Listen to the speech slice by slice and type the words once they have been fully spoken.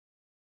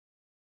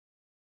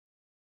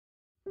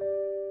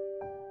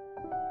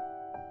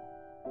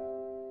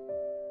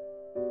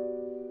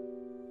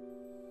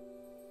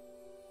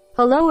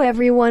Hello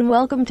everyone,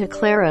 welcome to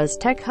Clara's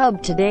Tech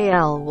Hub. Today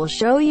Elle will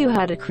show you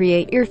how to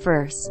create your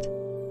first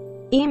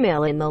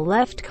email. In the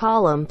left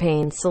column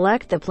pane,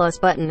 select the plus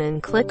button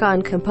and click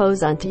on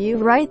Compose until you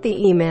write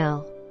the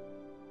email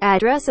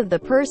address of the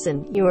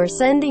person you are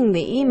sending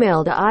the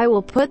email to. I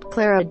will put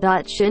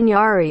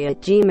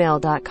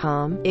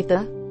clara.shinyari@gmail.com. If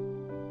the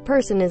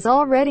person is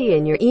already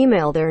in your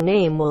email, their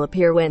name will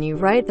appear when you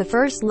write the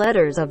first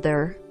letters of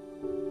their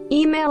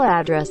email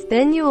address.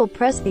 Then you will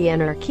press the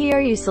enter key or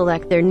you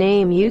select their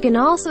name. You can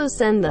also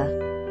send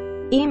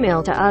the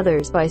email to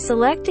others by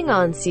selecting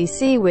on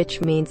CC,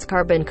 which means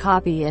carbon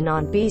copy, and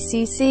on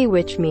BCC,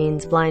 which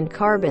means blind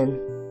carbon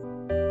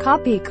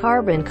copy.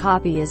 Carbon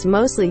copy is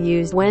mostly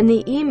used when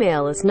the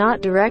email is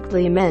not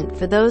directly meant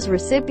for those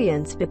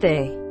recipients, but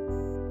they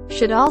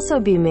should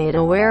also be made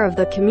aware of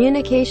the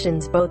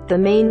communications. Both the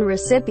main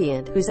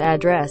recipient, whose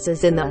address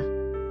is in the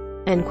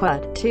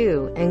enquete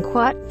to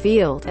enquete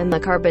field, and the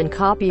carbon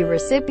copy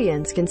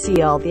recipients can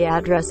see all the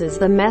addresses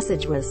the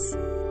message was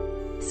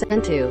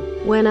sent to.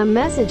 When a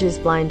message is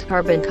blind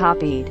carbon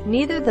copied,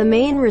 neither the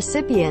main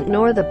recipient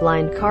nor the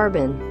blind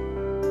carbon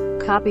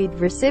copied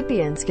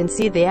recipients can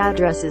see the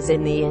addresses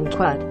in the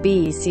enquete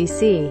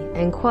BCC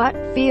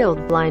enquete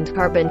field. Blind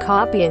carbon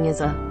copying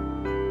is a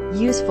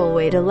useful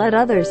way to let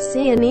others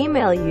see an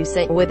email you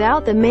sent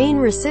without the main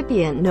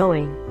recipient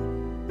knowing.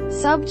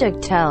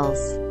 Subject tells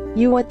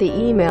you what the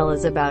email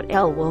is about.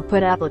 Elle will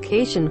put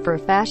application for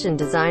fashion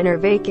designer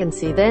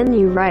vacancy, then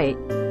you write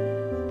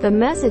the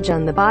message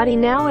on the body.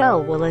 Now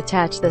Elle will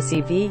attach the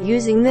CV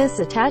using this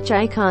attach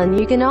icon.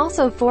 You can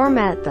also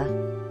format the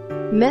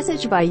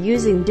message by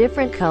using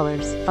different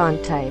colors,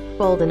 font type,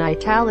 bold and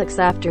italics.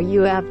 After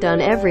you have done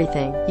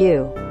everything,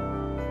 you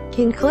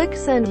can click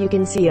send. You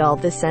can see all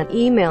the sent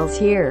emails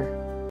here.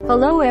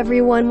 Hello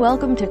everyone,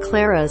 welcome to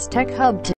Clara's Tech Hub.